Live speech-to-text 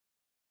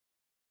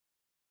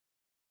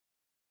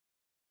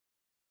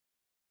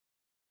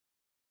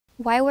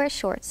Why wear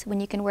shorts when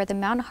you can wear the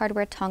Mountain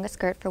Hardwear Tonga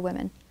skirt for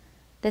women?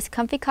 This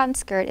comfy cotton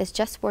skirt is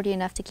just sporty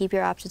enough to keep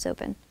your options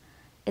open.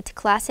 Its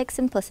classic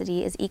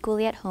simplicity is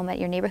equally at home at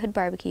your neighborhood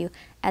barbecue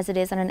as it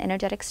is on an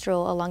energetic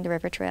stroll along the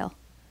river trail.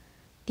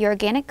 The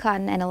organic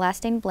cotton and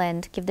elastane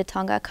blend give the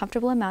Tonga a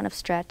comfortable amount of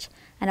stretch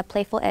and a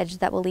playful edge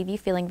that will leave you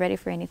feeling ready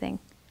for anything.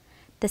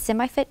 The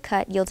semi-fit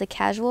cut yields a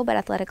casual but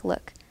athletic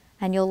look,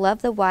 and you'll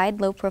love the wide,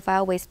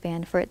 low-profile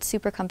waistband for its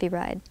super comfy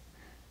ride.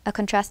 A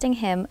contrasting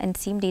hem and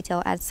seam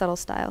detail adds subtle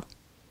style.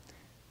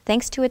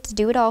 Thanks to its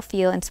do-it-all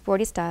feel and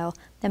sporty style,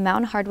 the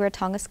Mountain Hardwear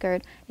Tonga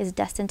skirt is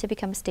destined to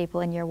become a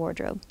staple in your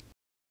wardrobe.